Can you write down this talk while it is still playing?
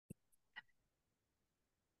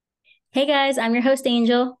Hey guys, I'm your host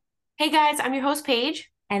Angel, Hey guys, I'm your host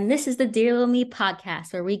Paige. and this is the Dear Little Me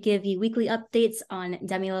podcast where we give you weekly updates on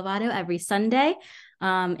Demi Lovato every Sunday.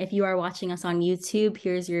 If you are watching us on YouTube,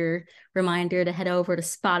 here's your reminder to head over to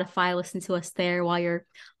Spotify, listen to us there while you're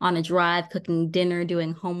on a drive, cooking dinner,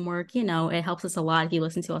 doing homework. It helps us a lot if you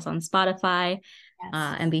listen to us on Spotify.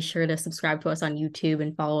 Yes. And be sure to subscribe to us on YouTube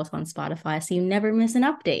and follow us on Spotify so you never miss an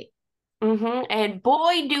update. And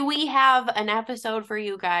boy, do we have an episode for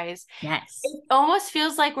you guys. Yes. It almost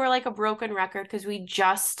feels like we're like a broken record because we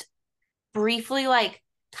just briefly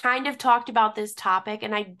kind of talked about this topic,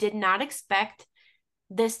 and I did not expect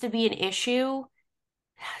this to be an issue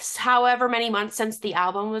however many months since the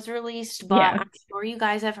album was released, but Yeah. I'm sure you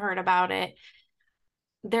guys have heard about it.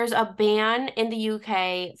 There's a ban in the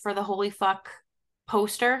UK for the Holy Fuck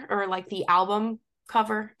poster or like the album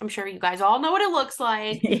cover. I'm sure you guys all know what it looks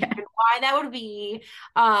like Yeah. and why that would be.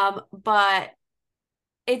 But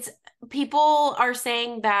it's people are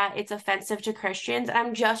saying that it's offensive to Christians.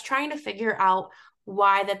 I'm just trying to figure out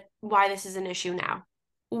why this is an issue now.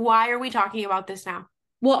 Why are we talking about this now?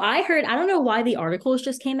 Well, I don't know why the articles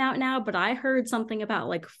just came out now, but I heard something about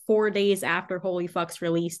like 4 days after Holy Fuck's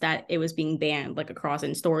release that it was being banned like across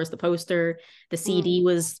in stores. The poster, the CD Mm.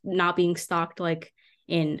 was not being stocked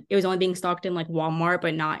it was only being stocked in like Walmart,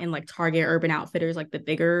 but not in like Target, Urban Outfitters, like the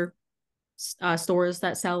bigger stores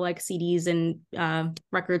that sell like CDs and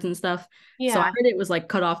records and stuff. So I Yeah. heard it was like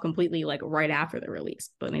cut off completely like right after the release,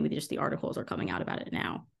 but maybe just the articles are coming out about it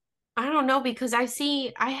now. I don't know because I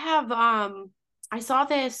saw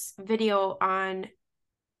this video on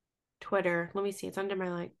Twitter. Let me see. It's under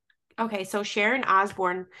my okay, so Sharon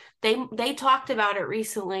Osbourne, they talked about it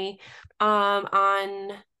recently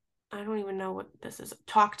on I don't even know what this is,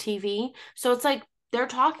 Talk TV. So it's like they're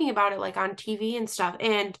talking about it like on TV and stuff.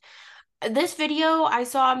 And this video I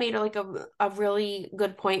saw made like a really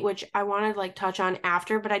good point, which I want to like touch on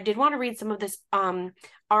after, but I did want to read some of this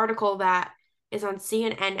article that is on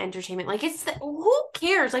CNN Entertainment. Like who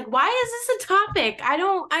cares? Like why is this a topic? I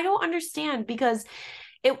don't understand because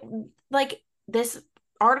it like this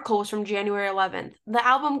article was from January 11th. The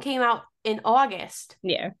album came out in August.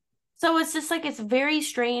 Yeah. So it's just like it's very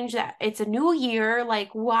strange that it's a new year. Like,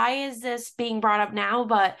 why is this being brought up now?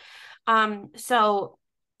 But so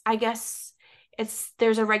I guess it's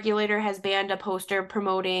there's a regulator has banned a poster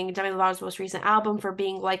promoting Demi Lovato's most recent album for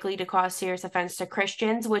being likely to cause serious offense to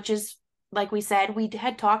Christians, which is like we said, we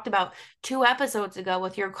had talked about 2 episodes ago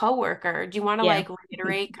with your coworker. Do you want to Yeah. like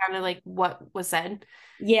reiterate kind of like what was said?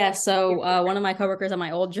 Yeah, so one of my coworkers at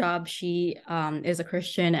my old job, she is a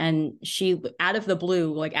Christian, and she out of the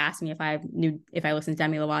blue like asked me if I listened to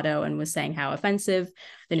Demi Lovato, and was saying how offensive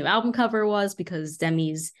the new album cover was because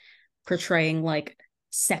Demi's portraying like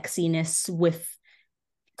sexiness with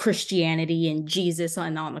Christianity and Jesus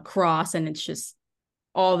on the cross, and it's just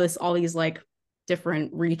all these like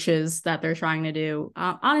different reaches that they're trying to do.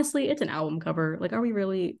 Honestly, it's an album cover. Like, are we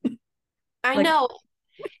really I like? know.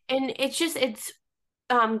 And it's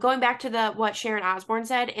going back to the what Sharon Osbourne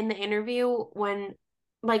said in the interview when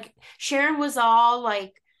like Sharon was all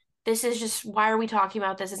like this is just why are we talking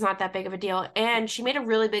about this? It's not that big of a deal. And she made a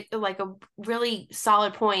really big like a really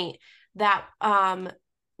solid point that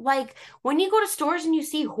like when you go to stores and you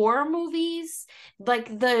see horror movies,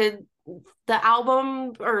 like the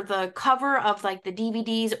album or the cover of like the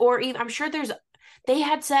DVDs or even I'm sure there's they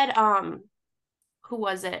had said who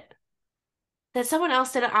was it? That someone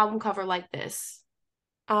else did an album cover like this.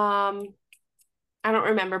 Um, I don't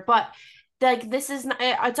remember, but like this is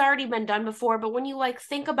it's already been done before. But when you like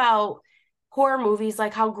think about horror movies,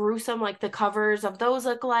 like how gruesome like the covers of those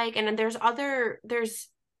look like, and then there's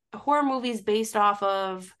horror movies based off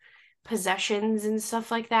of possessions and stuff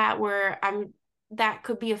like that, where I'm that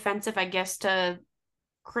could be offensive, I guess, to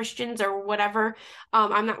Christians or whatever. We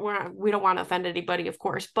don't want to offend anybody, of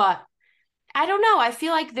course, but I don't know. I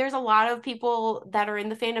feel like there's a lot of people that are in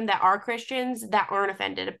the fandom that are Christians that aren't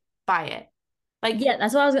offended by it. Like, Yeah,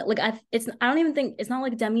 that's what I was like. I don't even think it's not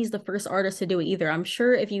like Demi's the first artist to do it either. I'm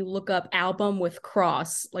sure if you look up album with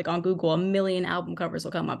cross, like on Google, a million album covers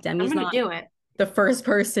will come up. I'm Demi's gonna not do it. the first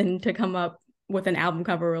person to come up with an album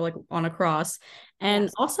cover like on a cross. And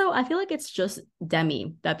Yes. also, I feel like it's just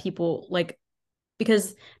Demi that people like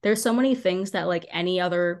because there's so many things that like any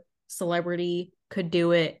other celebrity could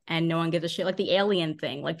do it and no one gives a shit. Like the alien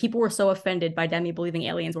thing. Like people were so offended by Demi believing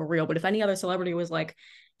aliens were real. But if any other celebrity was like,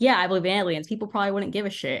 yeah, I believe in aliens, people probably wouldn't give a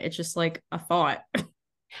shit. It's just like a thought.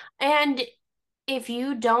 And if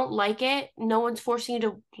you don't like it, no one's forcing you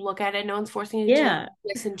to look at it. No one's forcing you to Yeah.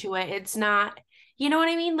 listen to it. It's not, you know what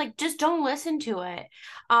I mean? Like, just don't listen to it.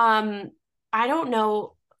 Um, I don't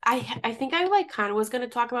know. I think I like kind of was going to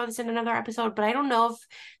talk about this in another episode, but I don't know if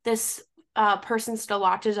this person still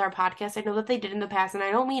watches our podcast. I know that they did in the past, and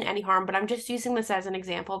I don't mean any harm, but I'm just using this as an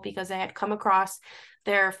example because I had come across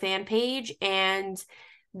their fan page, and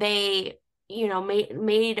they, you know,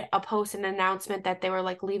 made a post, an announcement that they were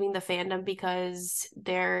like leaving the fandom because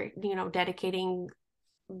they're, you know, dedicating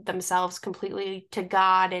themselves completely to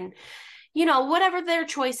God, and, you know, whatever their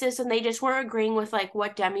choice is, and they just weren't agreeing with like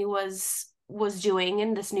what Demi was doing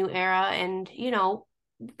in this new era, and, you know,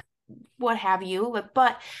 what have you.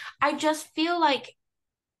 But I just feel like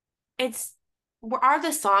it's, are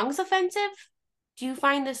the songs offensive? Do you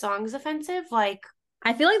find the songs offensive? Like,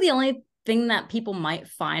 I feel like the only thing that people might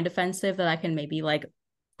find offensive that I can maybe like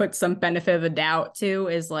put some benefit of the doubt to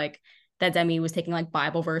is like that Demi was taking like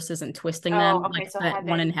Bible verses and twisting them, oh, okay, like so that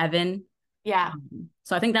one in heaven. heaven. Yeah.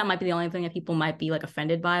 So I think that might be the only thing that people might be like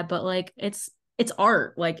offended by, but like it's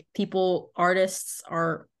art. Like artists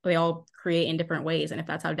are, they all create in different ways, and if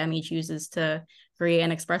that's how Demi chooses to create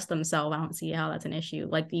and express themselves, I don't see how that's an issue.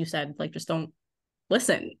 Like you said, like just don't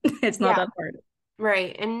listen. It's not Yeah. that hard.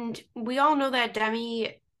 Right. And we all know that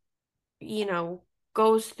Demi, you know,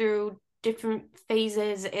 goes through different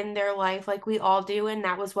phases in their life like we all do, and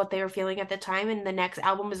that was what they were feeling at the time, and the next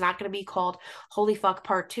album is not going to be called Holy Fuck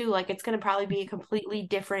Part 2. Like, it's going to probably be a completely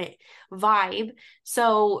different vibe.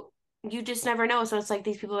 So you just never know. So it's like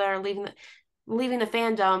these people that are leaving the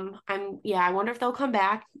fandom, I wonder if they'll come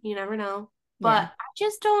back. You never know. But Yeah. I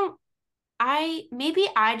just don't, maybe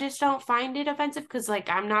I just don't find it offensive because like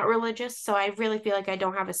I'm not religious, so I really feel like I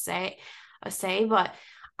don't have a say, but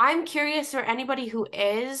I'm curious for anybody who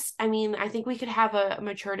is. I mean, I think we could have a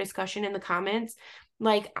mature discussion in the comments.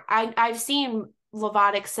 Like, I've seen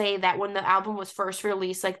Lovatic say that when the album was first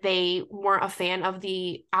released, like they weren't a fan of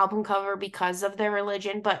the album cover because of their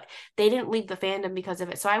religion, but they didn't leave the fandom because of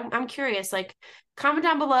it. So I'm curious, like, comment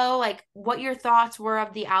down below like what your thoughts were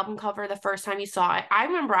of the album cover the first time you saw it. I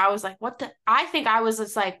remember I was like, I think I was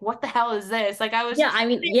just like, what the hell is this? Like, I was, Yeah, I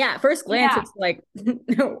mean, yeah, at first glance, yeah. it's like,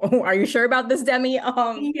 are you sure about this, Demi?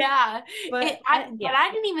 Yeah. But Yeah,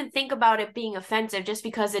 I didn't even think about it being offensive just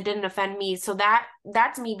because it didn't offend me. So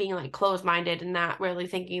that's me being like closed-minded and not really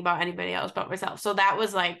thinking about anybody else but myself. So that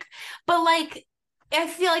was like, but like, I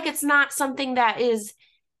feel like it's not something that is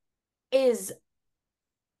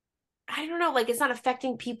I don't know, like it's not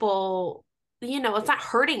affecting people, you know, it's not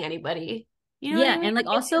hurting anybody. You know what I yeah, mean? and like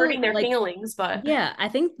Like, it's also hurting their like, feelings, but yeah, I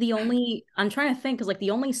think the only, I'm trying to think because like the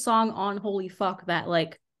only song on Holy Fuck that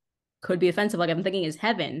like could be offensive, like I'm thinking is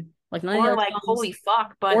Heaven. Like none of the or other like songs, holy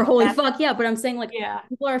fuck, or but Holy that Fuck, yeah, but I'm saying like yeah.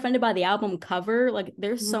 people are offended by the album cover. Like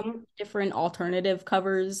there's so Hmm. different alternative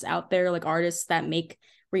covers out there, like artists that make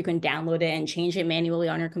where you can download it and change it manually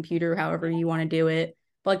on your computer, however you want to do it.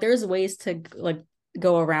 But like there's ways to like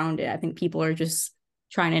go around it. I think people are just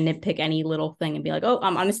trying to nitpick any little thing and be like, oh,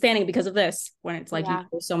 I'm understanding because of this. When it's like Yeah.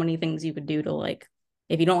 there's so many things you could do to like,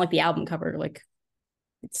 if you don't like the album cover, like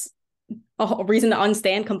it's a whole reason to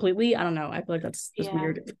unstand completely. I don't know. I feel like that's just Yeah.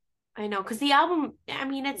 weird. I know, because the album, I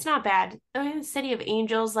mean, it's not bad. I mean, City of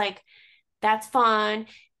Angels, like that's fun.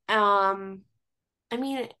 I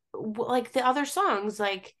mean, like the other songs,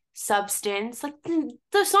 like Substance, like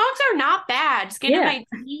the songs are not bad. Skin in Yeah. My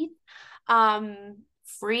Teeth, um,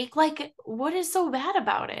 Freak, like what is so bad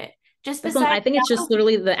about it? Just I besides think the it's just album,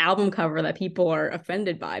 literally the album cover that people are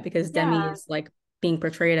offended by because Demi yeah, is like being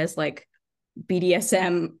portrayed as like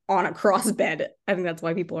BDSM on a cross bed. I think that's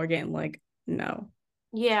why people are getting like, no.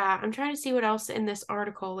 yeah. I'm trying to see what else in this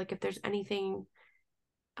article, like if there's anything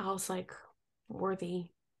else like worthy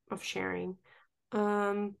of sharing.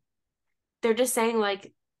 Um, they're just saying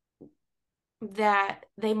like that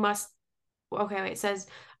they must okay, wait, it says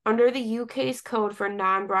under the UK's code for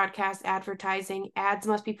non-broadcast advertising, ads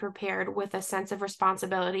must be prepared with a sense of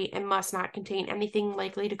responsibility and must not contain anything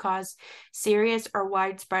likely to cause serious or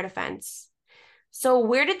widespread offense. So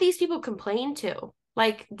where did these people complain to?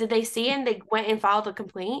 Like, did they see it and they went and filed a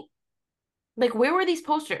complaint? Like, where were these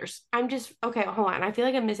posters? I'm just okay, hold on. I feel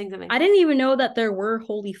like I'm missing something. I didn't even know that there were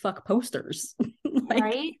Holy Fuck posters. Like,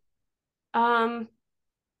 Right? Um,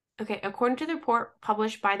 Okay, according to the report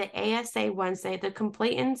published by the ASA Wednesday, the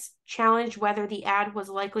complainants challenged whether the ad was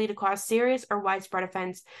likely to cause serious or widespread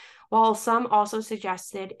offense, while some also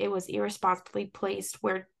suggested it was irresponsibly placed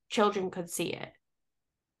where children could see it.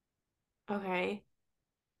 Okay.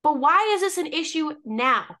 But why is this an issue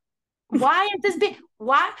now? Why is this big?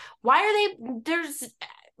 Why are there's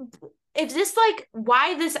is this like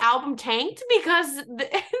why this album tanked? Because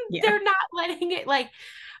yeah. they're not letting it like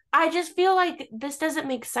I just feel like this doesn't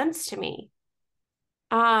make sense to me.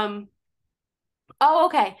 Um, oh,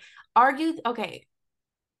 okay. Okay.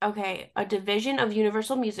 Okay, a division of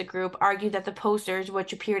Universal Music Group argued that the posters,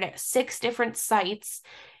 which appeared at 6 different sites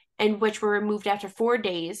and which were removed after 4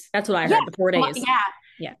 days, That's what I yeah, heard. The 4 days. yeah,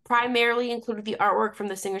 Yeah. primarily included the artwork from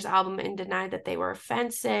the singer's album and denied that they were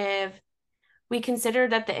offensive. We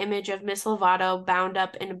considered that the image of Miss Lovato bound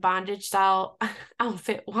up in a bondage style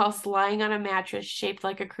outfit whilst lying on a mattress shaped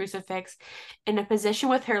like a crucifix in a position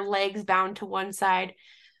with her legs bound to one side.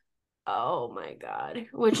 Oh my God.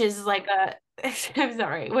 Which is like a, I'm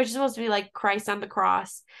sorry, which is supposed to be like Christ on the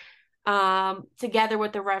cross, together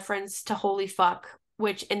with the reference to holy fuck,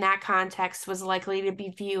 which in that context was likely to be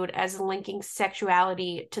viewed as linking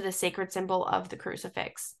sexuality to the sacred symbol of the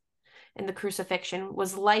crucifix. And the crucifixion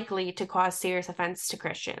was likely to cause serious offense to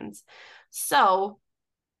Christians. So,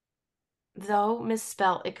 though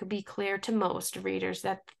misspelt, it could be clear to most readers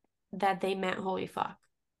that they meant holy fuck.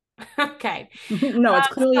 Okay. No, it's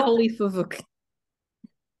clearly So, holy fuvuk.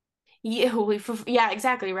 yeah,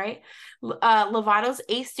 exactly, right? Lovato's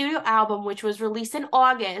eighth studio album, which was released in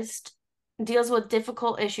August, deals with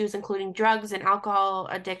difficult issues including drugs and alcohol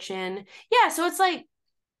addiction. Yeah, so it's like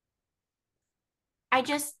I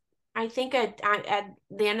just I think at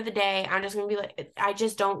the end of the day, I'm just gonna be like, I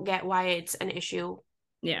just don't get why it's an issue.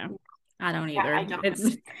 Yeah. I don't Yeah, either. I don't.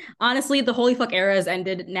 It's honestly the holy fuck era has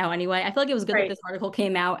ended now anyway. I feel like it was good that Right. this article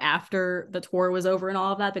came out after the tour was over and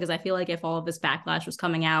all of that, because I feel like if all of this backlash was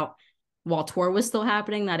coming out while tour was still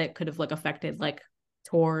happening, that it could have like affected like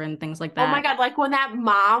tour and things like Oh my that. God, like when that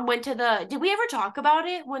mom went to the, did we ever talk about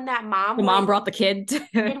it? When that mom The mom went, brought the kid.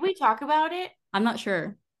 did we talk about it? I'm not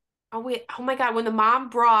sure. Oh wait, oh my God, when the mom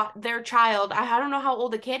brought their child, I don't know how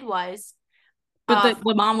old the kid was. But Uh,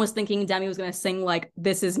 the mom was thinking Demi was gonna sing like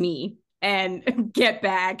 "This Is Me" and get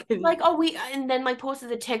back. And like, oh, and then like posted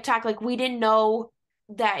the TikTok, like we didn't know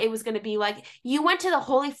that it was gonna be like, you went to the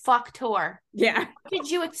Holy Fuck tour. yeah, What did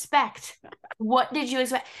you expect? What did you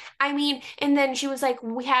expect? I mean, and then she was like,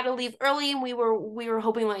 we had to leave early, and we were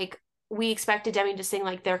hoping like we expected Demi to sing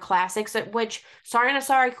like their classics, which Sorry Not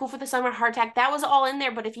Sorry, Cool for the Summer, Heart Attack, that was all in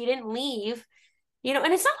there. But if you didn't leave,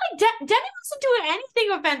 and it's not like Demi wasn't doing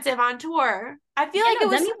anything offensive on tour. I feel yeah. like No, it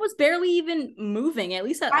was. Demi was barely even moving. At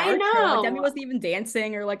least at I our show, like Demi know. wasn't even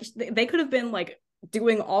dancing, or like they could have been like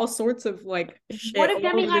doing all sorts of like What shit if all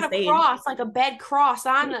Demi over the had a stage. cross, like a bed cross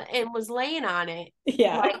on and was laying on it?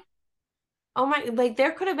 Yeah. Like, oh my, like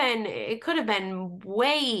there could have been, it could have been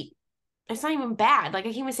way, it's not even bad. Like I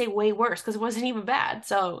can't even say way worse because it wasn't even bad.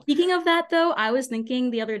 So, Speaking of that, though, I was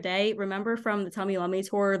thinking the other day. Remember from the Tell Me Love Me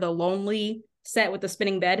tour, the Lonely set with the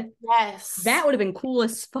spinning bed? That yes. would have been cool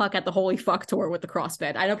as fuck at the Holy Fuck tour with the cross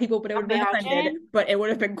bed. I know people would have been offended, Imagine. but it would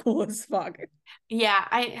have been cool as fuck. Yeah,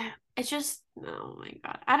 it's just, oh my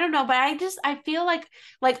God. I don't know, but I feel like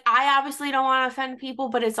I obviously don't want to offend people,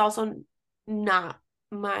 but it's also not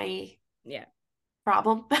my Yeah.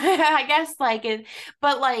 problem, I guess.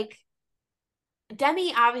 But like,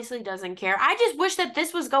 Demi obviously doesn't care. I just wish that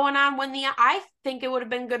this was going on when I think it would have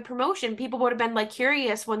been good promotion. People would have been like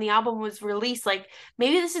curious when the album was released. Like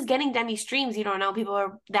maybe this is getting Demi streams. You don't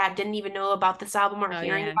know. That didn't even know about this album or Oh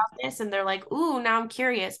hearing yeah. about this, and they're like, "Ooh, now I'm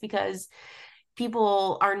curious," because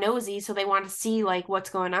people are nosy, so they want to see like what's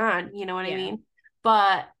going on. You know what I Yeah. mean?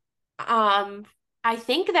 But um, I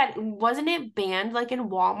think that wasn't it banned like in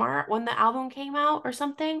Walmart when the album came out or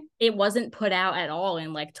something. It wasn't put out at all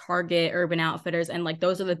in like Target, Urban Outfitters, and like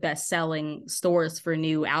those are the best selling stores for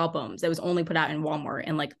new albums. It was only put out in Walmart,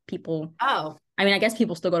 and like people, Oh, I mean, I guess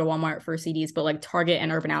people still go to Walmart for CDs, but like Target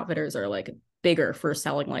and Urban Outfitters are like bigger for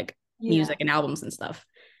selling like yeah. music and albums and stuff.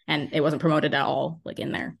 And it wasn't promoted at all like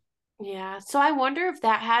in there. Yeah. So I wonder if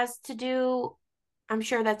that has to do, I'm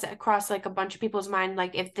sure that's across like a bunch of people's mind,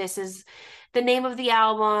 like if this is the name of the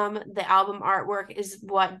album artwork is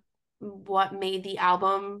what made the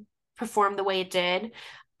album perform the way it did.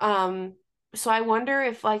 Um, so I wonder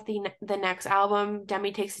if like the next album,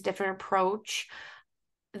 Demi takes a different approach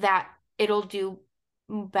that it'll do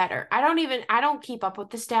better. I don't keep up with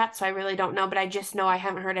the stats, so I really don't know, but I just know I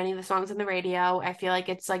haven't heard any of the songs on the radio. I feel like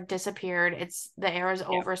it's like disappeared. The era's Yeah.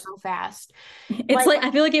 over so fast. It's Like, like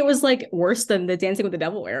I feel like it was like worse than the Dancing with the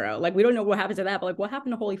Devil era. Like we don't know what happened to that, but like what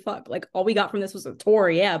happened to Holy Fuck? Like all we got from this was a tour,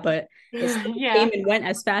 yeah, but it still came yeah. and went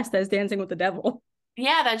as fast as Dancing with the Devil.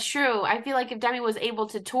 Yeah, that's true. I feel like if Demi was able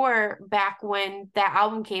to tour back when that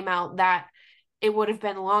album came out, that it would have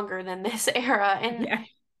been longer than this era. Yeah.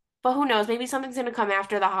 But who knows? Maybe something's gonna come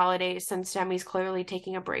after the holidays since Demi's clearly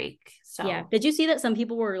taking a break. Yeah. So Did you see that some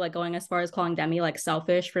people were like going as far as calling Demi like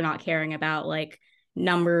selfish for not caring about like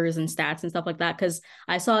numbers and stats and stuff like that? Because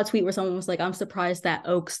I saw a tweet where someone was like, I'm surprised that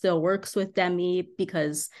Oak still works with Demi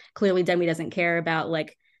because clearly Demi doesn't care about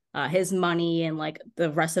like his money and like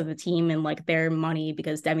the rest of the team and like their money,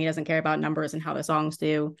 because Demi doesn't care about numbers and how the songs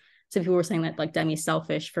do. So people were saying that like Demi's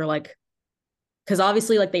selfish for like, because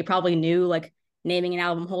obviously like they probably knew like naming an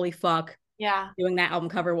album Holy Fuck, Yeah. doing that album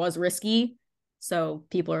cover was risky. So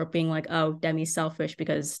people are being like, oh, Demi's selfish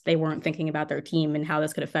because they weren't thinking about their team and how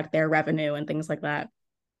this could affect their revenue and things like that.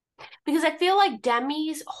 Because I feel like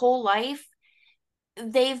Demi's whole life,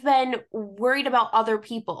 they've been worried about other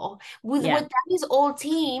people. With Demi's old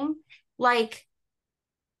team, like,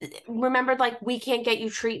 remembered like we can't get you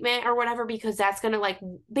treatment or whatever because that's gonna like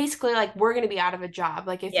basically like we're gonna be out of a job.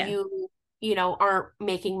 Like if you know aren't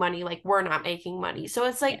making money, like we're not making money. So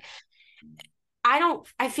it's like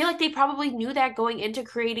I feel like they probably knew that going into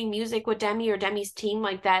creating music with Demi or Demi's team,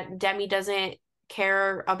 like that Demi doesn't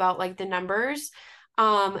care about like the numbers.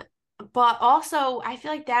 But also I feel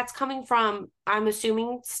like that's coming from, I'm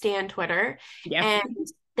assuming, Stan Twitter. And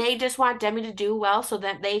they just want Demi to do well so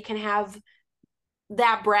that they can have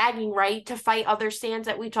that bragging right to fight other stands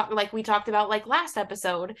that we talked about like last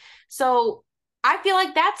episode. So I feel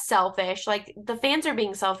like that's selfish. Like the fans are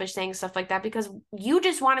being selfish saying stuff like that because you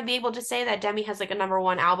just want to be able to say that Demi has like a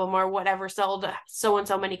 #1 album or whatever, sold so and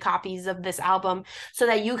so many copies of this album so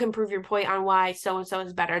that you can prove your point on why so and so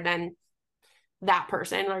is better than that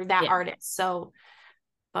person or that artist. So,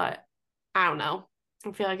 but I don't know.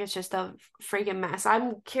 I feel like it's just a freaking mess.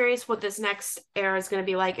 I'm curious what this next era is going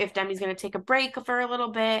to be like, if Demi's going to take a break for a little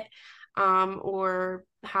bit, or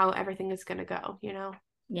how everything is going to go, you know?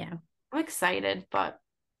 Yeah. I'm excited, but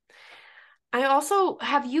I also,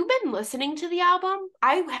 have you been listening to the album?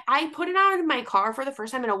 I put it on in my car for the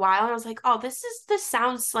first time in a while, and I was like, oh, this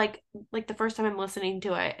sounds like the first time I'm listening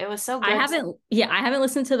to it. It was so good. I haven't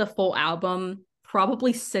listened to the full album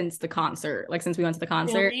probably since the concert, like since we went to the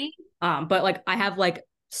concert. Really? But like I have like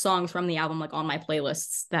songs from the album like on my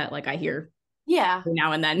playlists that like I hear every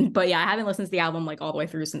now and then. But yeah, I haven't listened to the album like all the way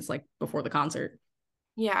through since like before the concert.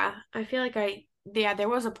 Yeah, I feel like there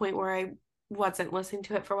was a point where I wasn't listening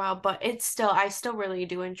to it for a while, but I still really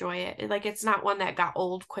do enjoy it. Like it's not one that got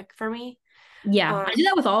old quick for me. Yeah, I do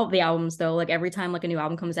that with all of the albums though. Like every time like a new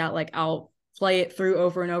album comes out, like I'll play it through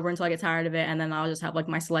over and over until I get tired of it, and then I'll just have like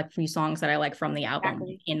my select few songs that I like from the album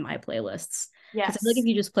in my playlists. Yes. I feel like if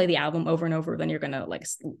you just play the album over and over, then you're gonna like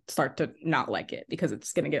start to not like it because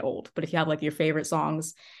it's gonna get old. But if you have like your favorite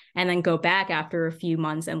songs and then go back after a few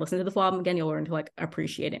months and listen to the full album again, you'll learn to like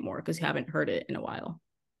appreciate it more because you haven't heard it in a while.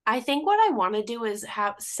 I think what I want to do is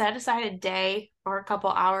set aside a day or a couple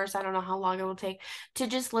hours, I don't know how long it will take, to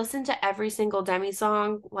just listen to every single Demi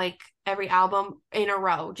song, like every album in a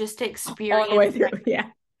row, just to experience all the way through.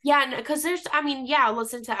 Yeah, because I'll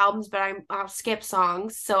listen to albums, but I'll skip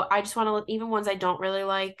songs. So I just want to, even ones I don't really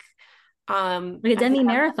like. Like a Demi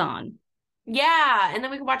marathon. Yeah, and then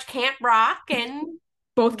we can watch Camp Rock and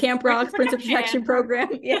both Camp Rock's Prince of Protection program.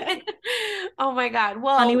 Yeah. Oh my God.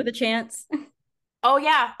 Well, Honey with a Chance. Oh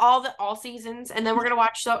yeah, all seasons, and then we're gonna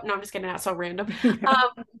watch. No, I'm just kidding. Not So Random. Do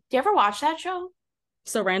you ever watch that show?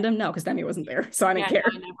 So Random? No, because Demi wasn't there, so I didn't care.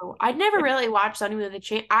 I'd never really watched Honey with a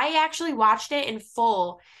Chance. I actually watched it in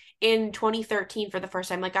full in 2013 for the first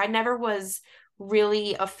time. Like I never was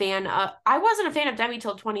really a fan of. I wasn't a fan of Demi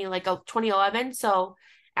till 2011. So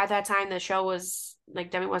at that time, the show was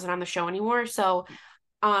like Demi wasn't on the show anymore. So,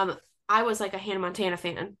 I was like a Hannah Montana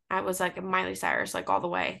fan. I was like a Miley Cyrus, like all the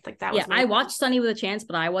way. Like that was. Yeah, I watched Sunny with a Chance,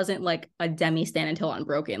 but I wasn't like a Demi stan until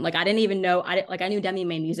Unbroken. Like I didn't even know. I knew Demi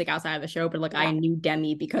made music outside of the show, but like I knew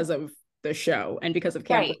Demi because of the show and because of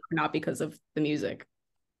Camp Rock, not because of the music.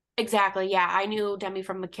 Exactly. Yeah, I knew Demi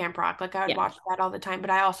from the Camp Rock. Like I would watch that all the time, but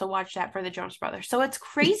I also watched that for the Jonas Brothers. So it's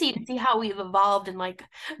crazy to see how we've evolved and like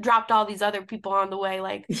dropped all these other people on the way.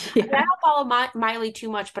 Like I don't follow Miley too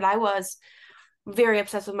much, but I was very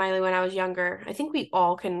obsessed with Miley when I was younger. I think we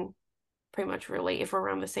all can pretty much relate if we're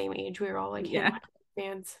around the same age. We were all like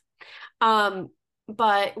fans.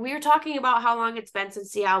 But we were talking about how long it's been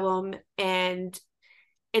since the album, and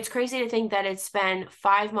it's crazy to think that it's been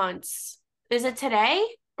 5 months. Is it today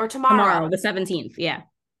or tomorrow? The 17th, yeah.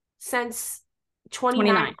 Since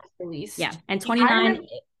 29 released. Yeah, and 29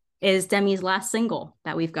 is Demi's last single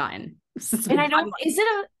that we've gotten. And I don't, is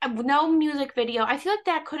it no music video? I feel like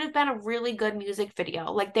that could have been a really good music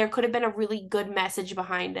video. Like there could have been a really good message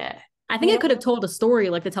behind it. I think it could have told a story,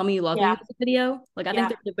 like the Tell Me You Love Me music video. Like I think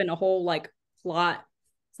there could have been a whole like plot,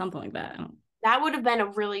 something like that. That would have been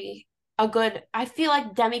a good, I feel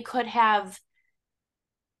like Demi could have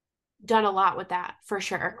done a lot with that for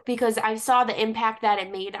sure, because I saw the impact that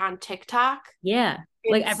it made on TikTok. Yeah.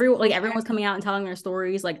 Like everyone was coming out and telling their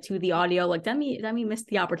stories like to the audio. Like Demi missed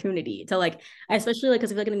the opportunity to like, especially like because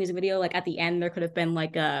if you look at the music video, like at the end there could have been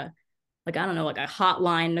like a like, I don't know, like a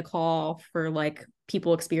hotline to call for like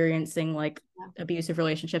people experiencing like Yeah. abusive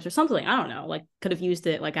relationships or something. I don't know, like could have used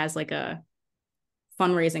it like as like a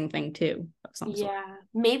fundraising thing too of some sort. Yeah,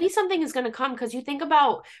 maybe something is going to come because you think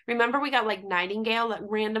about, remember we got like Nightingale that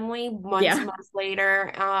randomly Yeah. months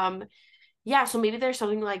later. Yeah, so maybe there's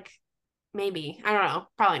something like, maybe, I don't know,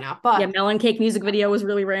 probably not, Yeah, but Melon Cake music video was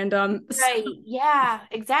really random. right, yeah,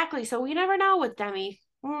 exactly. So we never know with Demi.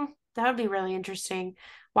 That would be really interesting.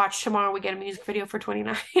 Watch tomorrow we get a music video for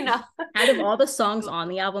 29. Out of all the songs on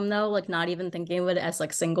the album though, like not even thinking of it as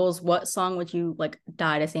like singles, what song would you like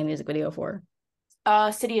die to see a music video for?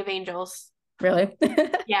 City of Angels. Really?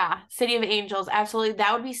 Yeah, City of Angels. Absolutely.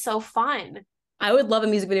 That would be so fun. I would love a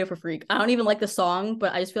music video for Freak. I don't even like the song,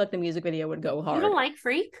 but I just feel like the music video would go You don't hard. like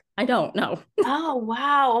Freak? I don't know. Oh,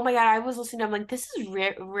 wow. Oh my God. I was listening. I'm like, this is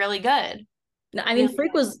really good. No, I mean, Really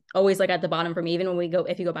Freak good. was always like at the bottom for me. Even when we go,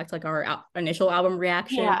 if you go back to like our initial album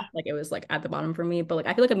reaction, Yeah. like it was like at the bottom for me. But like,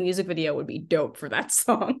 I feel like a music video would be dope for that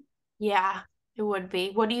song. Yeah, it would be.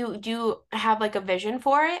 What do you have like a vision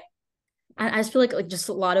for it? I just feel like just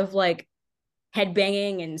a lot of like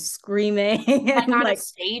headbanging and screaming Like and on a like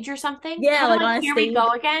stage or something? yeah, Kind of like like on a Here We stage. Go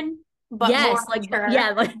Again, but more Yes, like mature.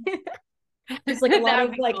 yeah, like just like a lot That would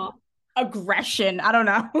of be like cool. aggression. I don't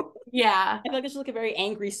know. Yeah. I feel like it's just like a very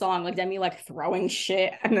angry song, like Demi like throwing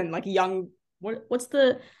shit, and then like young. What's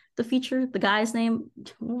the feature? The guy's name?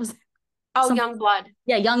 What was it? Oh, Some Young Blood.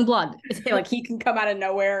 yeah, Young Blood. Like he can come out of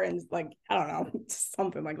nowhere and like I don't know,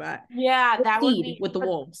 something like that. Yeah, Or that would Seed be. with the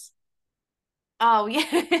wolves. Oh yeah.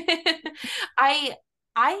 I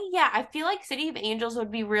yeah, I feel like City of Angels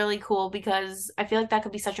would be really cool because I feel like that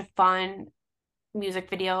could be such a fun music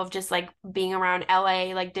video of just like being around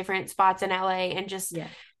LA, like different spots in LA and just Yeah,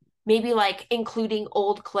 maybe like including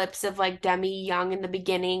old clips of like Demi Young in the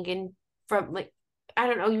beginning and from like I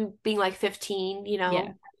don't know, you being like 15, yeah,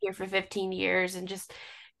 here for 15 years and just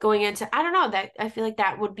going into I don't know, that I feel like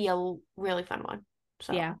that would be a really fun one.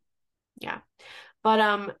 So, yeah. yeah.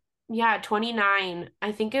 But yeah, 29.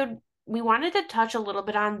 I think we wanted to touch a little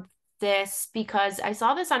bit on this because I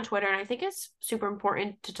saw this on Twitter and I think it's super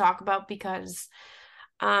important to talk about because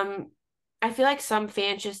um I feel like some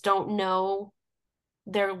fans just don't know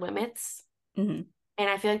their limits. Hmm. And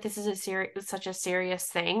I feel like this is such a serious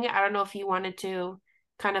thing. I don't know if you wanted to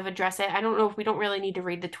kind of address it. I don't know if we don't really need to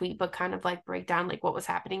read the tweet, but kind of like break down like what was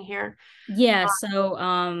happening here. Yeah,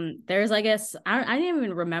 so there's I guess I didn't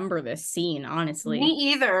even remember this scene, Me honestly.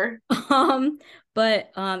 either. Um,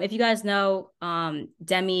 but if you guys know,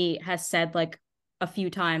 Demi has said like a few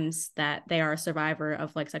times that they are a survivor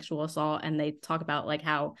of like sexual assault, and they talk about like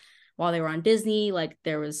how while they were on Disney, like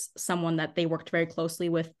there was someone that they worked very closely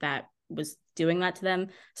with that was doing that to them.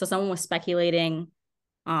 So someone was speculating,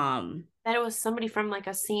 um, That it was somebody from like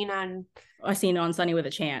a scene on I seen it on Sunny with a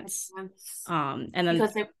Chance. And then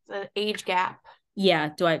because it was an age gap. yeah,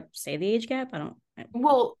 do I say the age gap? I don't.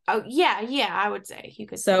 Well, oh, yeah, I would say you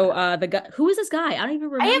could say So that. the guy, who is this guy? I don't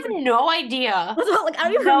even I have remember. no idea. Like I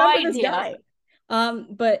don't even No remember this idea. guy.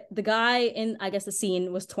 But the guy in I guess the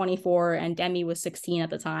scene was 24 and Demi was 16 at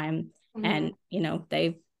the time, Mhm. and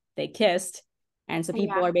they kissed, and so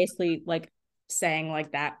people Yeah. are basically like saying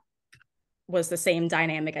like that was the same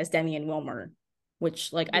dynamic as Demi and Wilmer,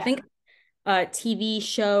 which like I Yeah. think a TV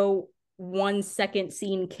show 1 second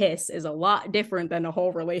scene kiss is a lot different than a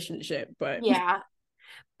whole relationship, but Yeah.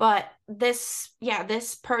 But this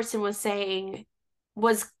person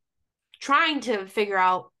was trying to figure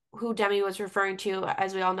out who Demi was referring to.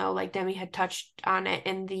 As we all know, like Demi had touched on it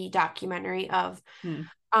in the documentary of hmm.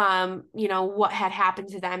 what had happened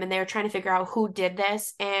to them, and they were trying to figure out who did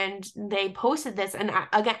this, and they posted this, and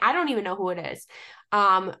again, I don't even know who it is.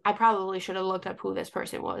 I probably should have looked up who this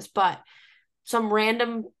person was, but some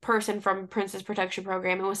random person from Princess Protection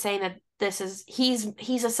Program and was saying that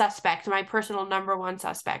he's a suspect, my personal number one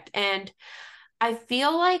suspect. And I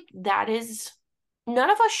feel like that is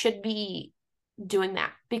none of us should be doing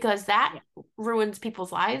that because that Yeah. ruins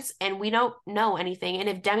people's lives and we don't know anything. And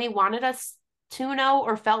if Demi wanted us to know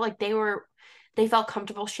or felt like they felt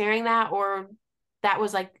comfortable sharing that or that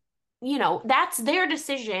was like, that's their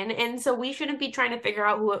decision. And so we shouldn't be trying to figure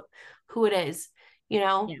out who it is.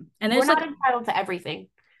 Yeah. And We're there's like not entitled to everything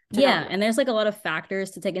to yeah, know. and there's like a lot of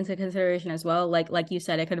factors to take into consideration as well. Like you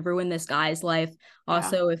said, it could ruin this guy's life. Yeah.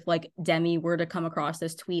 Also, if like Demi were to come across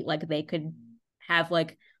this tweet, like they could have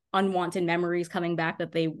like unwanted memories coming back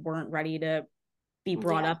that they weren't ready to be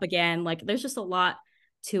brought Yeah. up again. Like there's just a lot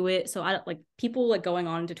to it. So I don't like people like going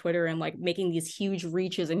on to Twitter and like making these huge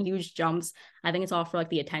reaches and huge jumps. I think it's all for like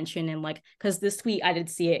the attention and like because this tweet I did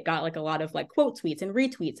see it got like a lot of like quote tweets and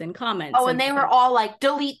retweets and comments. Oh, and they were all like,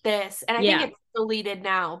 delete this. And I think it's deleted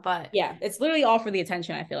now, but yeah, it's literally all for the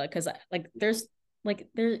attention, I feel like, because like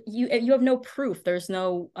there you have no proof. There's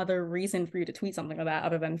no other reason for you to tweet something like that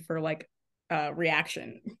other than for like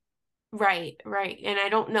reaction. Right. And I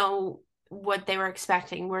don't know what they were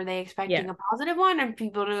expecting. Were they expecting a positive one and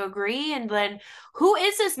people to agree? And then who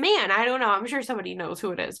is this man? I don't know. I'm sure somebody knows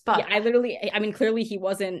who it is. But yeah, I mean, clearly he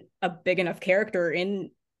wasn't a big enough character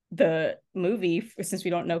in the movie since we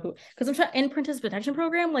don't know who. Because I'm trying in Princess Protection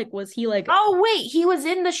Program. Like, was he like? Oh wait, he was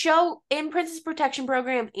in the show in Princess Protection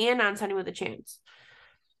Program and on Sunny with a Chance.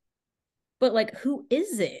 But like, who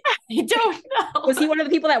is it? I don't know. Was he one of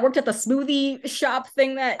the people that worked at the smoothie shop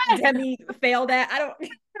thing that Demi failed at? I don't.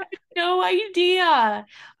 No idea.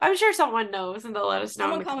 I'm sure someone knows and they'll let us know.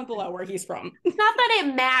 Someone comment below where he's from. Not that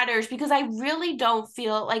it matters because I really don't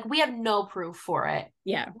feel like we have no proof for it.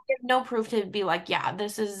 Yeah. We have no proof to be like, yeah,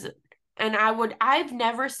 this is, and I've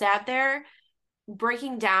never sat there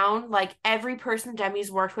breaking down like every person Demi's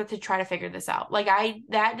worked with to try to figure this out. Like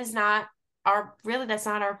that's not our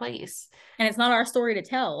place. And it's not our story to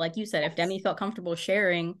tell. Like you said, if Demi felt comfortable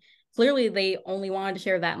sharing, clearly they only wanted to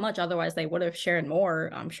share that much. Otherwise they would have shared more,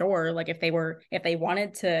 I'm sure. Like if they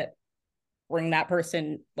wanted to bring that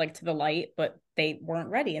person like to the light, but they weren't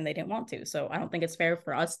ready and they didn't want to. So I don't think it's fair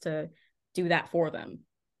for us to do that for them.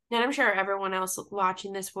 And I'm sure everyone else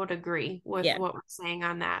watching this would agree with what we're saying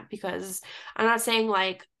on that, because I'm not saying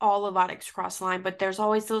like all of addicts cross the line, but there's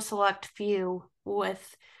always those select few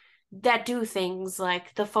that do things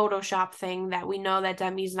like the Photoshop thing that we know that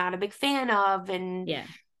Demi's not a big fan of. And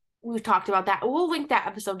we've talked about that. We'll link that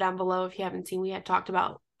episode down below if you haven't seen. We had talked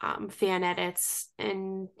about fan edits,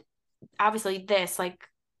 and obviously this, like,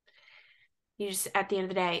 you just, at the end of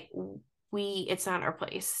the day, it's not our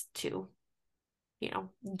place to,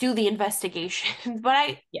 do the investigation. But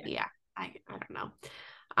I don't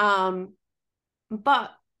know.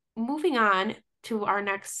 But moving on to our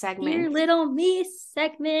next segment. Dear Little Me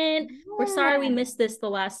segment. Yeah. We're sorry we missed this the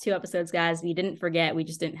last 2 episodes, guys. We didn't forget. We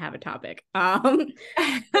just didn't have a topic. I didn't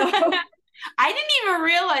even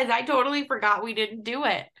realize. I totally forgot we didn't do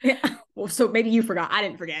it. Yeah. Well, so maybe you forgot. I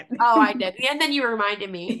didn't forget. Oh, I did. And then you reminded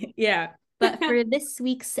me. Yeah. But for this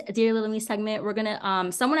week's Dear Little Me segment, we're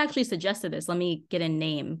gonna someone actually suggested this. Let me get a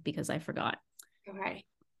name because I forgot. Okay.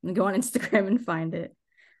 I'm gonna go on Instagram and find it.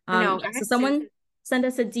 So someone sent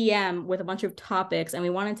us a DM with a bunch of topics, and we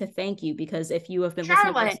wanted to thank you because if you have been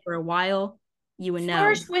listening to us for a while, you would know.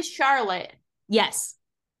 Flourish with Charlotte. Yes.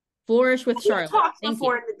 Flourish with Charlotte. We've talked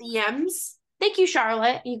before in the DMs. Thank you,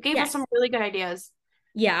 Charlotte. You gave us some really good ideas.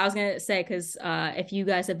 Yeah, I was going to say, because if you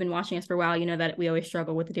guys have been watching us for a while, you know that we always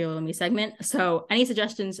struggle with the Dear Little Me segment. So any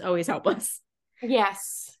suggestions always help us.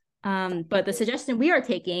 Yes. But the suggestion we are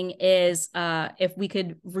taking is if we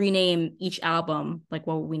could rename each album, like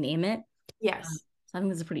what would we name it? Yes. So I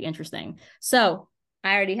think this is pretty interesting. So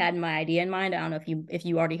I already had my idea in mind. I don't know if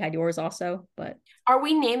you already had yours also, but are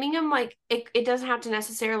we naming them like it doesn't have to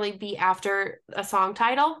necessarily be after a song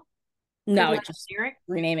title? No, it's just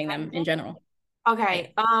renaming them in general.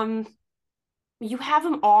 Okay. You have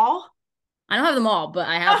them all? I don't have them all, but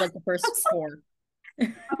I have like the first 4.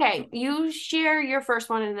 Okay, you share your first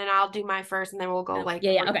one and then I'll do my first and then we'll go like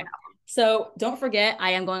okay. So Don't Forget,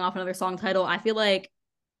 I am going off another song title. I feel like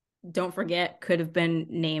Don't Forget could have been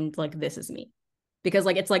named like This Is Me, because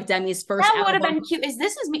like it's like Demi's first album. That would have been cute. Is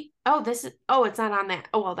This Is Me? It's not on that.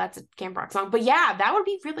 Oh well, that's a Camp Rock song. But yeah, that would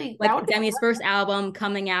be really like that would Demi's first album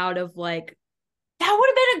coming out of like. That would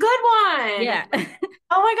have been a good one. Yeah.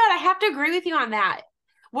 Oh my God, I have to agree with you on that.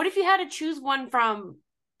 What if you had to choose one from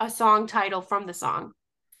a song title from the song?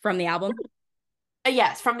 From the album?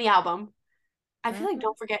 Yes, from the album. I feel like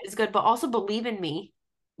Don't Forget is good, but also Believe in Me.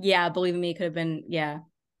 Yeah, Believe in Me could have been,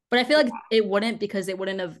 But I feel like it wouldn't, because it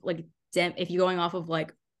wouldn't have like if you're going off of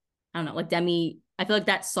like, I don't know, like Demi, I feel like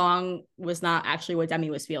that song was not actually what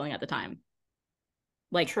Demi was feeling at the time.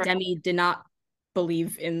 Like True. Demi did not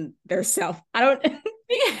believe in their self. I don't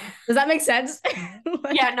does that make sense?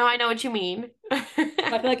 Like, yeah, no, I know what you mean. I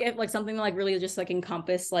feel like if like something like really just like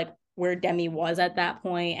encompass like where Demi was at that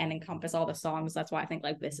point and encompass all the songs, that's why I think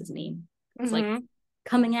like This Is Me. It's like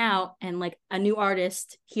coming out and like a new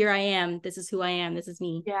artist, here I am, this is who I am, this is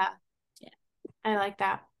me. Yeah. I like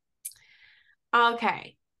that.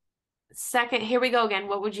 Okay. Second, Here We Go Again.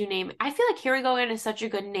 What would you name it? I feel like Here We Go Again is such a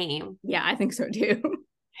good name. Yeah, I think so too.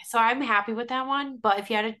 So I'm happy with that one. But if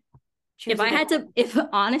you had to She If was a I good had to,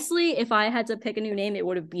 if I had to pick a new name, it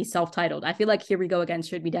would be self-titled. I feel like Here We Go Again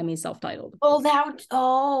should be Demi's self-titled Oh, that would,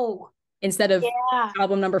 oh, instead of yeah.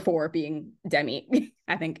 album number 4 being Demi.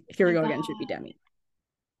 I think Here Oh We my Go Again should be God. Demi.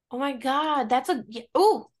 Oh my God. That's a,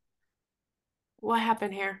 oh, what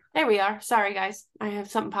happened here? There we are. Sorry, guys. I have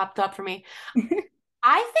something popped up for me.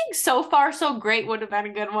 I think So Far So Great would have been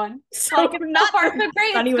a good one. So Like, it's So not Far So Great.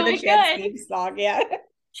 It's Sunny with a going Chance good. theme song, yeah.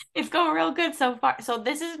 It's going real good so far. So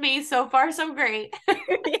this is me. So far, so great.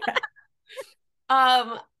 Yeah.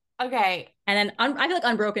 Um, okay. And then I feel like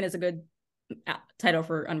Unbroken is a good title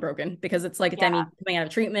for Unbroken because it's like Yeah. Demi coming out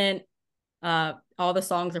of treatment. All the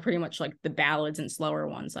songs are pretty much like the ballads and slower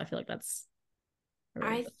ones. So I feel like that's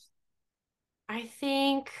really I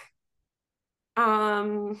think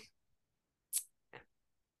um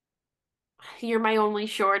You're My Only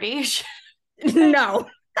Shorty. good. No.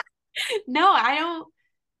 No, I don't.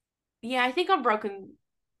 Yeah, I think Unbroken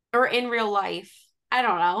or In Real Life. I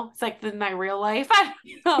don't know. It's like my real life. I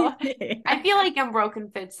don't know. I feel like Unbroken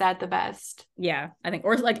fits that the best. Yeah, I think,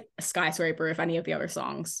 or like Skyscraper, if any of the other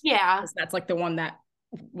songs. Yeah, That's like the one that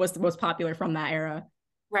was the most popular from that era.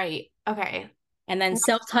 right. Okay. And then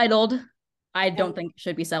self-titled, I don't think it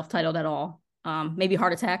should be self-titled at all. Maybe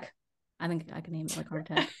Heart Attack. I think I can name it like Heart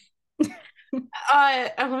Attack.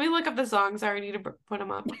 Let me look up the songs. I already need to put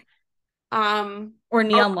them up. Or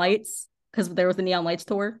Neon Lights, because there was the Neon Lights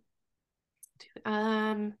tour.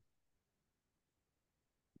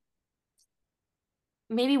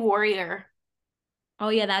 Maybe Warrior. Oh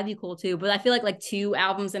yeah, that'd be cool too. But I feel like 2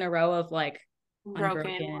 albums in a row of like Broken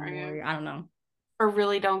Unbroken and Warrior. I don't know. Or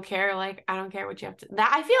Really Don't Care. Like, I don't care what you have to.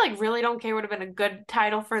 That I feel like Really Don't Care would have been a good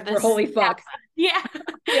title for this. Or Holy Fuck. Yeah.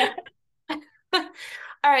 Yeah. All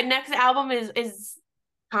right. Next album is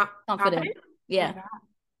Confident. Yeah. Oh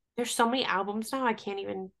there's so many albums now. I can't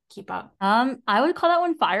even keep up. I would call that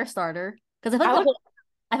one Firestarter because I feel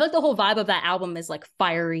like the whole vibe of that album is like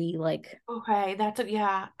fiery, like Okay,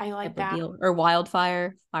 yeah, I like that. deal. Or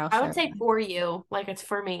Wildfire. I would say For You, like it's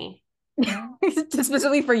for me.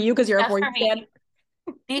 Specifically for you because you're a Just For for You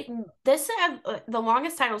me. fan. The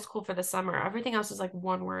longest title is cool for the summer. Everything else is like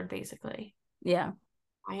one word basically. Yeah.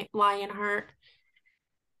 Lionheart.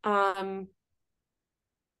 I'm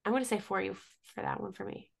gonna say For You for that one for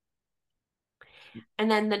me.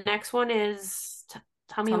 And then the next one is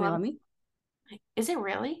Tell Me Love Me. Is it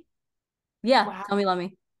really? Yeah, wow. Tell Me Love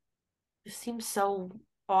Me. This seems so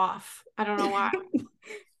off. I don't know why.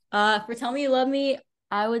 For Tell Me You Love Me,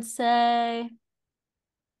 I would say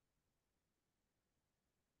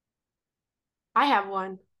I have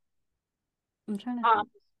one. I'm trying to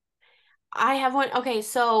I have one. Okay,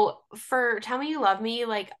 so for Tell Me You Love Me,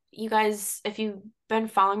 like you guys, if you've been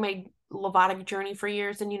following my Lovatic journey for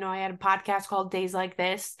years, and you know I had a podcast called Days Like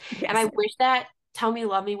This, yes. and I wish that Tell Me You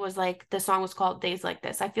Love Me was like the song was called Days Like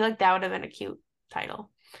This. I feel like that would have been a cute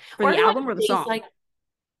title. For the album or the song? Like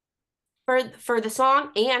for the song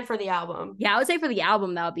and for the album. Yeah, I would say for the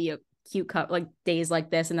album that would be a cute cut, like Days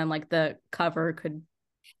Like This, and then like the cover could,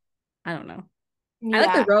 I don't know. Yeah. I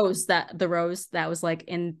like the rose that was like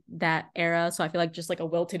in that era. So I feel like just like a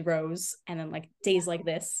wilted rose and then like Days Like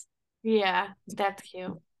This. Yeah, that's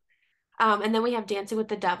cute. And then we have Dancing with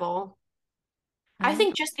the Devil. I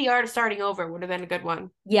think just The Art of Starting Over would have been a good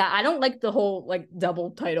one. Yeah, I don't like the whole like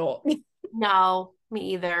double title. No,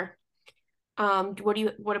 me either.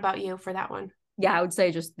 What about you for that one? Yeah, I would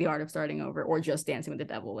say just The Art of Starting Over or just Dancing with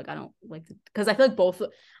the Devil. Like I don't like because I feel like both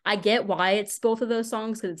I get why it's both of those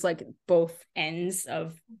songs because it's like both ends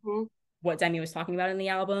of what Demi was talking about in the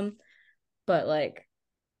album, but like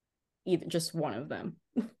either just one of them.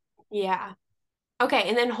 Yeah. Okay,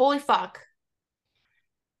 and then Holy Fuck.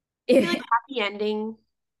 I feel like Happy Ending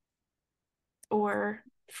or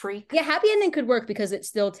Freak. Yeah, Happy Ending could work because it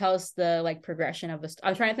still tells the like progression of the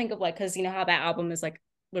I'm trying to think of like because you know how that album is like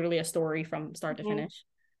literally a story from start to finish.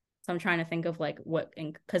 So I'm trying to think of like what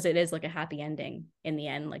because it is like a happy ending in the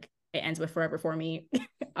end, like it ends with Forever for Me.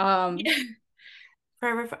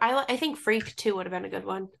 Forever I think Freak too would have been a good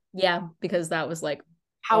one. Yeah, because that was like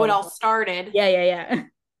how it all started. Yeah,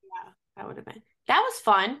 that would have been that was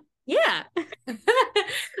fun. Yeah.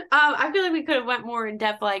 I feel like we could have went more in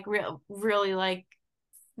depth, like really like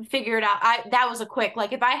figure it out. That was a quick,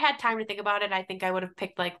 like if I had time to think about it, I think I would have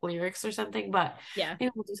picked like lyrics or something, but yeah,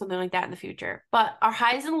 maybe we'll do something like that in the future. But our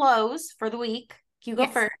highs and lows for the week. You go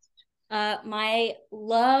first. My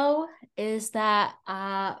low is that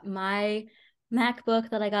my MacBook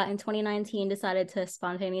that I got in 2019 decided to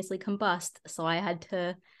spontaneously combust, so I had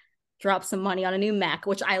to drop some money on a new Mac,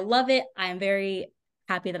 which I love it. I'm very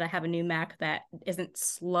happy that I have a new Mac that isn't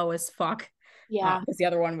slow as fuck. Yeah. Because the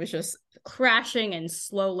other one was just crashing and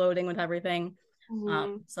slow loading with everything.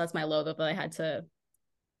 Mm-hmm. So that's my low, though, that I had to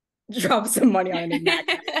drop some money on a new Mac.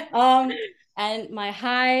 And my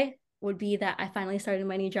high would be that I finally started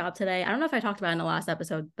my new job today. I don't know if I talked about it in the last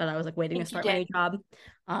episode, but I was like waiting to start my new job.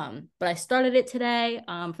 But I started it today.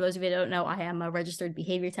 For those of you who don't know, I am a registered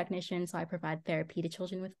behavior technician, so I provide therapy to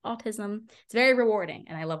children with autism. It's very rewarding,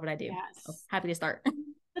 and I love what I do. Yes. So happy to start.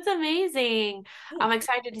 That's amazing. I'm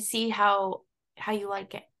excited to see how you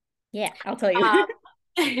like it. Yeah, I'll tell you.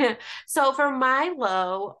 So for my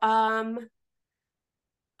low,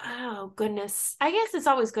 oh goodness, I guess it's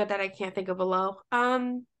always good that I can't think of a low.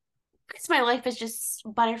 Because my life is just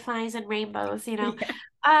butterflies and rainbows, you know.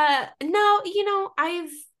 Yeah. No, you know,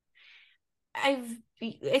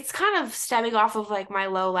 it's kind of stemming off of like my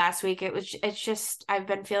low last week. It's just I've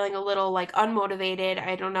been feeling a little like unmotivated.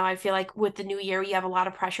 I don't know. I feel like with the new year, you have a lot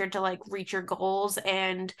of pressure to like reach your goals.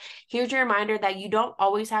 And here's your reminder that you don't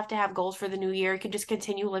always have to have goals for the new year. You can just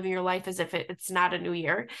continue living your life as if it's not a new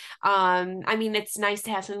year. I mean, it's nice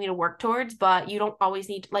to have something to work towards, but you don't always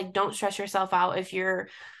need like, don't stress yourself out if you're,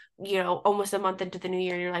 you know, almost a month into the new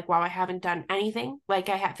year and you're like, wow, I haven't done anything. Like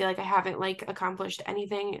feel like I haven't like accomplished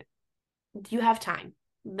anything. You have time.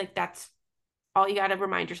 Like that's all you got to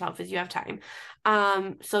remind yourself is you have time.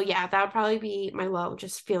 So yeah, that would probably be my low,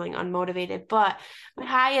 just feeling unmotivated. But my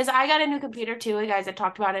high is I got a new computer too, guys. I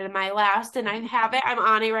talked about it in my last, and I have it. I'm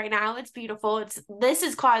on it right now. It's beautiful. This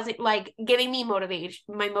is causing like giving me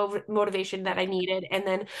motivation that I needed. And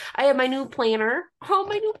then I have my new planner. Oh,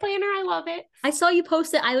 my new planner. I love it. I saw you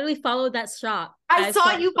post it. I literally followed that shop. I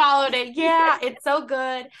saw you followed it. Yeah, it's so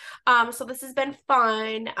good. So this has been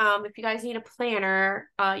fun. If you guys need a planner,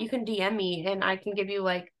 you can DM me and I can give you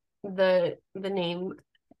like the name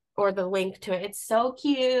or the link to it. It's so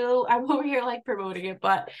cute. I'm over here like promoting it,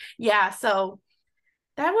 but yeah, so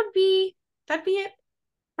that'd be it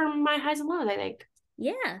for my highs and lows, I think.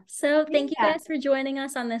 Yeah. So thank you guys for joining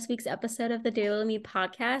us on this week's episode of the Daily Little Me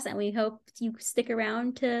podcast, and we hope you stick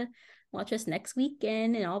around to watch us next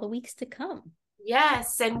weekend and all the weeks to come.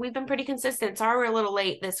 Yes, and we've been pretty consistent. Sorry we're a little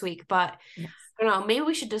late this week, but yes. I don't know. Maybe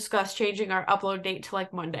we should discuss changing our upload date to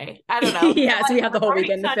like Monday. I don't know. Yeah, so we have the whole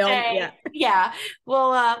weekend to film. Yeah. Yeah.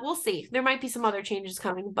 We'll see. There might be some other changes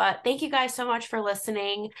coming, but thank you guys so much for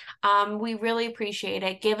listening. We really appreciate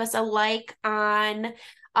it. Give us a like on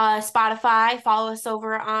Spotify, follow us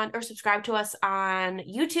over on or subscribe to us on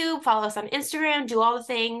YouTube, follow us on Instagram, do all the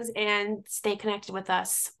things and stay connected with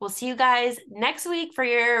us. We'll see you guys next week for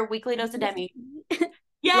your weekly dose of Demi.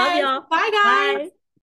 Yes. Love y'all. Bye guys. Bye.